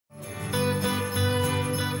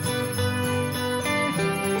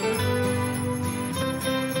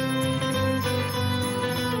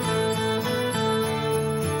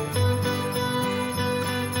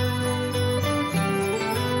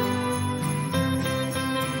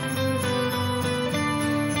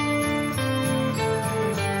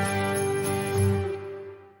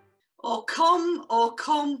O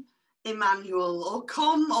come, Emmanuel, O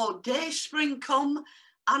come, O day spring come,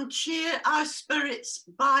 and cheer our spirits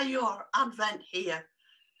by your advent here.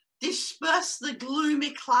 Disperse the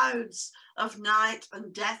gloomy clouds of night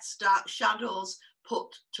and death's dark shadows put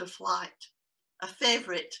to flight. A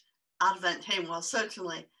favourite Advent hymn, well,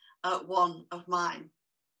 certainly one of mine.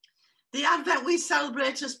 The Advent we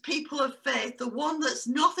celebrate as people of faith, the one that's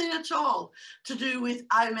nothing at all to do with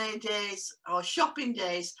how many days or shopping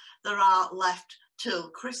days there are left till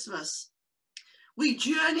Christmas. We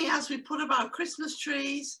journey as we put up our Christmas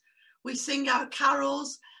trees, we sing our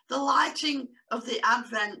carols, the lighting of the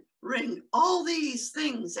Advent ring. All these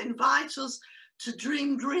things invite us to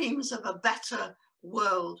dream dreams of a better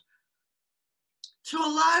world, to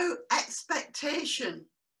allow expectation,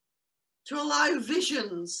 to allow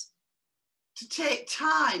visions, to take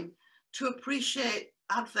time to appreciate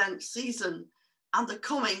Advent season and the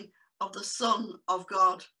coming of the Son of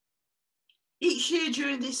God. Each year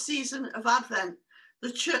during this season of Advent,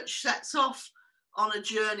 the church sets off on a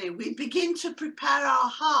journey. We begin to prepare our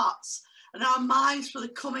hearts and our minds for the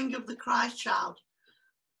coming of the Christ child,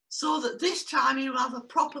 so that this time he will have a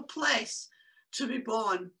proper place to be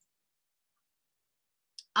born.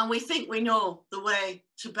 And we think we know the way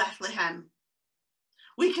to Bethlehem.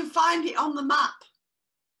 We can find it on the map.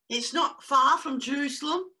 It's not far from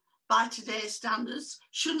Jerusalem by today's standards,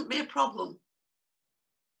 shouldn't be a problem.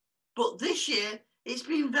 But this year, it's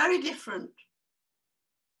been very different.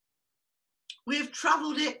 We have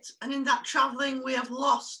travelled it, and in that travelling, we have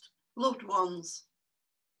lost loved ones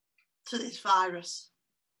to this virus.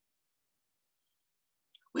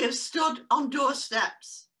 We have stood on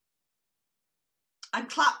doorsteps and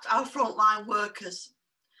clapped our frontline workers.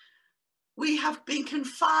 We have been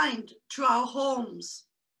confined to our homes.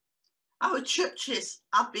 Our churches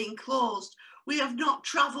have been closed. We have not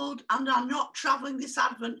travelled and are not travelling this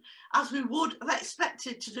Advent as we would have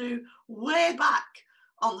expected to do way back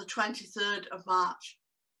on the 23rd of March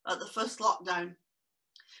at the first lockdown.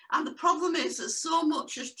 And the problem is that so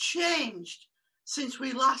much has changed since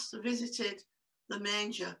we last visited the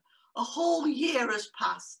manger. A whole year has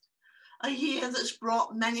passed, a year that's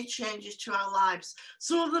brought many changes to our lives.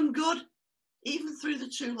 Some of them good, even through the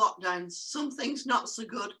 2 lockdowns. Some things not so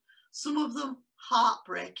good, some of them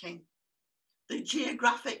heartbreaking. The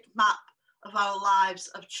geographic map of our lives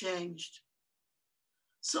have changed.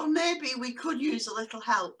 So maybe we could use a little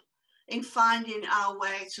help in finding our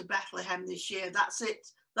way to Bethlehem this year. That's it.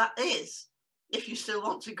 That is, if you still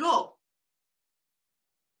want to go.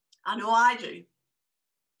 I know I do.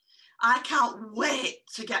 I can't wait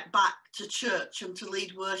to get back to church and to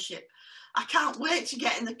lead worship. I can't wait to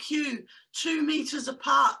get in the queue 2 meters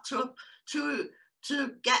apart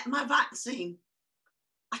to get my vaccine.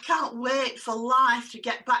 I can't wait for life to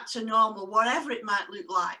get back to normal, whatever it might look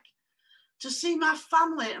like. To see my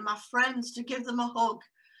family and my friends, to give them a hug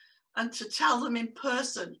and to tell them in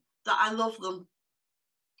person that I love them.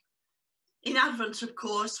 In Advent, of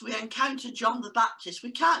course, we encounter John the Baptist.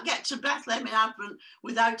 We can't get to Bethlehem in Advent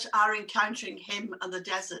without our encountering him and the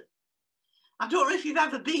desert. I don't know if you've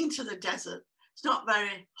ever been to the desert. It's not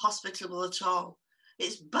very hospitable at all.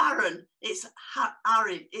 It's barren, it's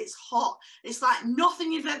arid, it's hot. It's like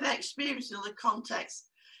nothing you've ever experienced in other contexts.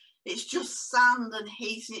 It's just sand and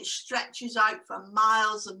heat, and it stretches out for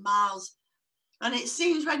miles and miles. And it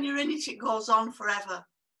seems when you're in it, it goes on forever.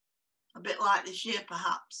 A bit like this year,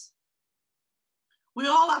 perhaps. We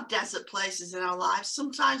all have desert places in our lives.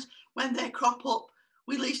 Sometimes when they crop up,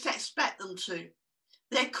 we least expect them to.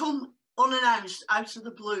 They come unannounced out of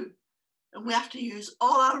the blue, and we have to use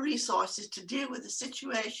all our resources to deal with the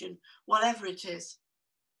situation, whatever it is.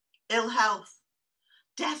 Ill health,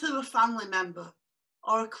 death of a family member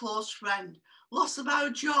or a close friend, loss of our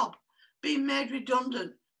job, being made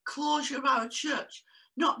redundant, closure of our church,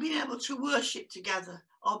 not being able to worship together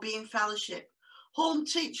or be in fellowship, home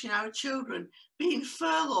teaching our children, being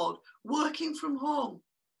furloughed, working from home.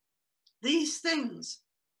 These things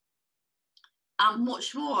and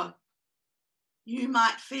much more, you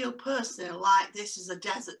might feel personally like this is a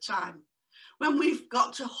desert time, when we've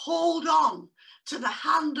got to hold on to the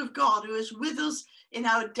hand of God who is with us in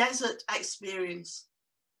our desert experience.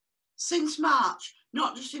 Since March,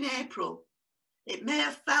 not just in April, it may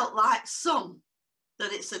have felt like some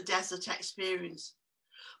that it's a desert experience.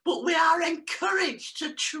 But we are encouraged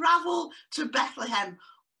to travel to Bethlehem,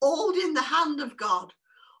 holding the hand of God,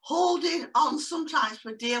 holding on sometimes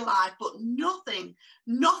for dear life, but nothing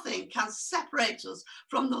can separate us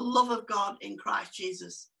from the love of God in Christ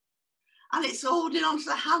Jesus. And it's holding on to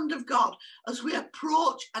the hand of God as we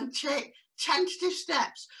approach and take tentative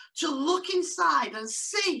steps to look inside and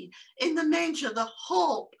see in the manger the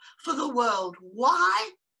hope for the world. Why?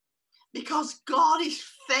 Because God is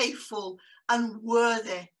faithful and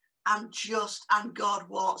worthy and just, and God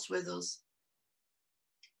walks with us.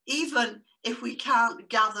 Even if we can't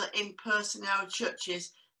gather in person in our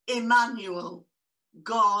churches, Emmanuel,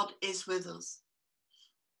 God is with us.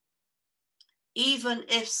 Even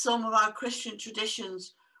if some of our Christian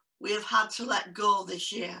traditions we have had to let go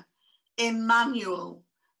this year, Emmanuel,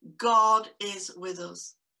 God is with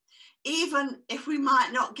us. Even if we might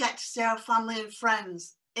not get to see our family and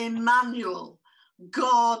friends, Emmanuel,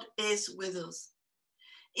 God is with us.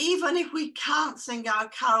 Even if we can't sing our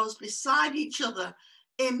carols beside each other,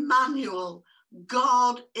 Emmanuel,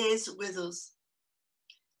 God is with us.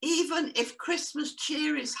 Even if Christmas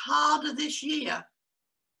cheer is harder this year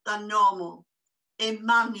than normal,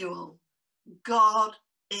 Emmanuel, God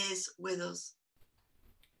is with us.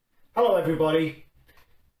 Hello everybody.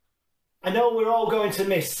 I know we're all going to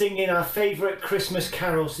miss singing our favourite Christmas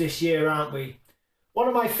carols this year, aren't we? One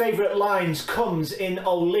of my favourite lines comes in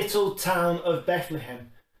O Little Town of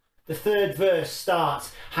Bethlehem. The third verse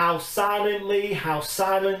starts, how silently,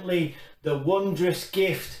 the wondrous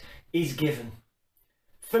gift is given.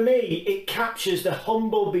 For me, it captures the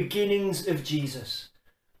humble beginnings of Jesus.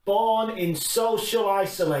 Born in social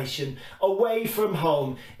isolation, away from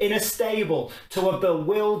home, in a stable to a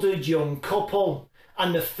bewildered young couple,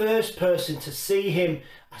 and the first person to see him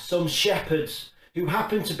are some shepherds who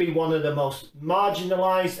happen to be one of the most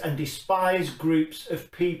marginalised and despised groups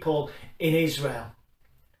of people in Israel.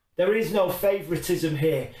 There is no favouritism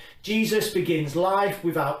here. Jesus begins life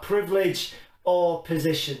without privilege or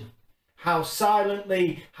position. How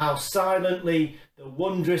silently, the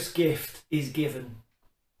wondrous gift is given.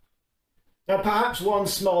 Now, perhaps one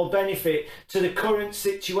small benefit to the current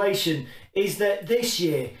situation is that this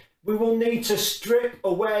year we will need to strip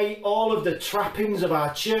away all of the trappings of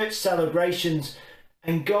our church celebrations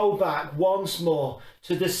and go back once more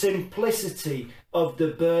to the simplicity of the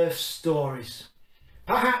birth stories.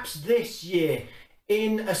 Perhaps this year,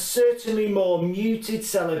 in a certainly more muted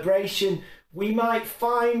celebration, we might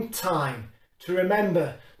find time to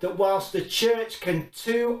remember that whilst the church can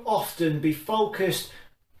too often be focused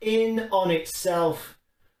in on itself,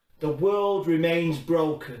 the world remains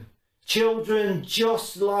broken. Children,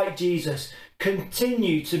 just like Jesus,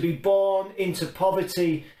 continue to be born into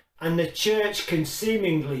poverty, and the church can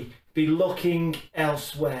seemingly be looking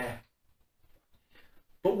elsewhere.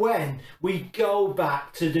 But when we go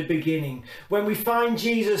back to the beginning, when we find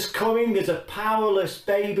Jesus coming as a powerless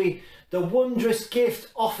baby, the wondrous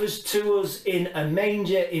gift offers to us in a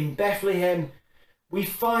manger in Bethlehem, we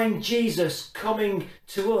find Jesus coming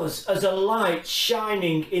to us as a light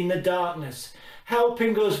shining in the darkness,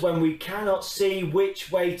 helping us when we cannot see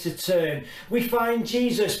which way to turn. We find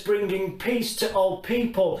Jesus bringing peace to all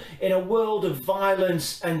people in a world of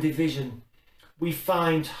violence and division. We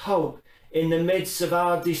find hope in the midst of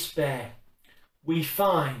our despair. We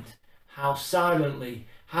find how silently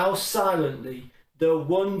the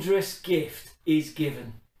wondrous gift is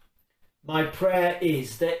given. My prayer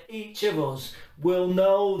is that each of us will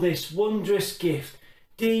know this wondrous gift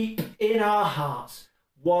deep in our hearts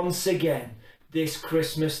once again this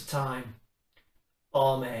Christmas time.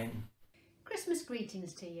 Amen. Christmas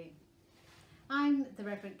greetings to you. I'm the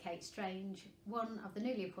Reverend Kate Strange, one of the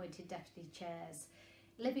newly appointed deputy chairs,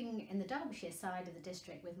 living in the Derbyshire side of the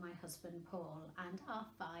district with my husband Paul and our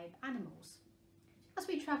 5 animals. As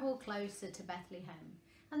we travel closer to Bethlehem,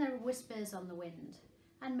 and there are whispers on the wind,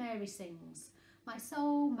 and Mary sings, "My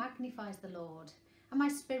soul magnifies the Lord, and my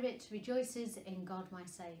spirit rejoices in God my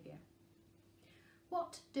Saviour."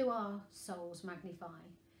 What do our souls magnify,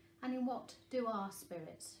 and in what do our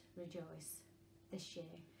spirits rejoice this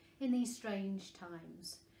year, in these strange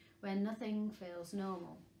times, when nothing feels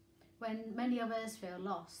normal, when many of us feel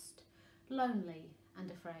lost, lonely and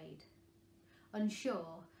afraid,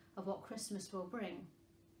 unsure of what Christmas will bring,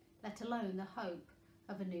 let alone the hope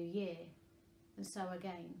of a new year? And so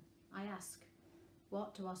again, I ask,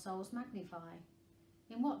 what do our souls magnify?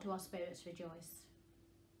 In what do our spirits rejoice?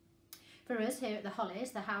 For us here at the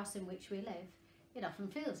Hollies, the house in which we live, it often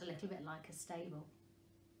feels a little bit like a stable.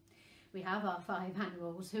 We have our 5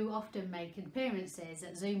 animals who often make appearances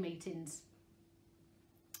at Zoom meetings.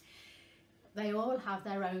 They all have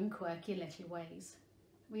their own quirky little ways.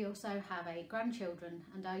 We also have 8 grandchildren,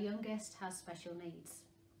 and our youngest has special needs.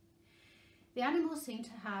 The animals seem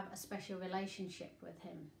to have a special relationship with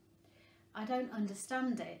him. I don't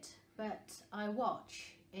understand it, but I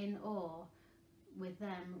watch in awe with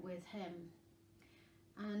them, with him,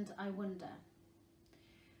 and I wonder,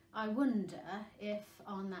 I wonder if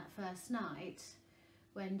on that first night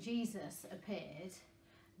when Jesus appeared,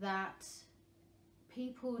 that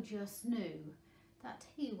people just knew that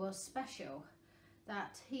he was special,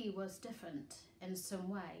 that he was different in some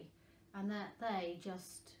way, and that they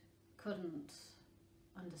just couldn't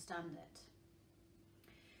understand it.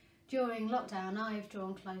 During lockdown, I've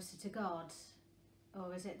drawn closer to God,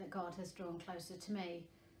 or is it that God has drawn closer to me?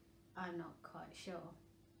 I'm not quite sure.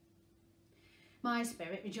 My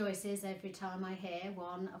spirit rejoices every time I hear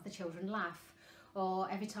one of the children laugh, or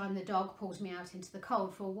every time the dog pulls me out into the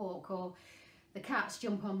cold for a walk, or the cats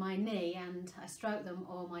jump on my knee and I stroke them,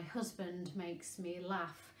 or my husband makes me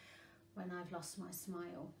laugh when I've lost my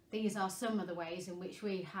smile. These are some of the ways in which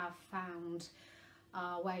we have found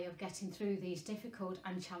our way of getting through these difficult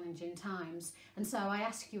and challenging times. And so I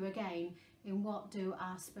ask you again, in what do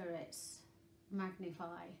our spirits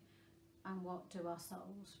magnify and what do our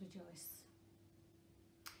souls rejoice?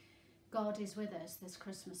 God is with us this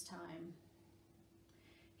Christmas time.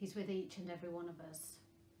 He's with each and every one of us.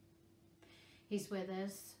 He's with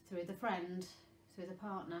us through the friend, through the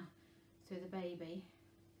partner, through the baby,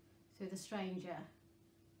 through the stranger.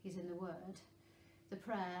 He's in the word, the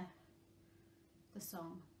prayer, the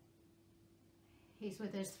song. He's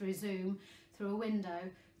with us through Zoom, through a window,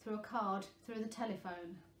 through a card, through the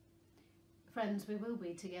telephone. Friends, we will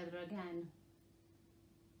be together again.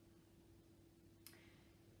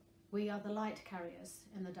 We are the light carriers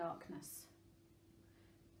in the darkness.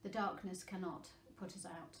 The darkness cannot put us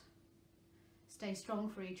out. Stay strong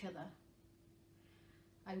for each other.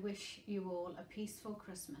 I wish you all a peaceful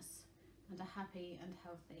Christmas and a happy and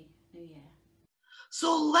healthy New Year.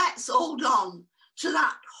 So let's hold on to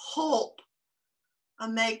that hope,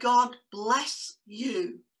 and may God bless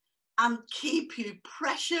you and keep you,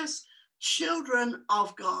 precious children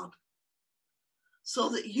of God, so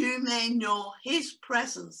that you may know his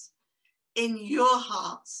presence in your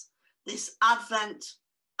hearts this Advent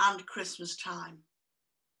and Christmas time.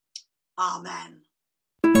 Amen.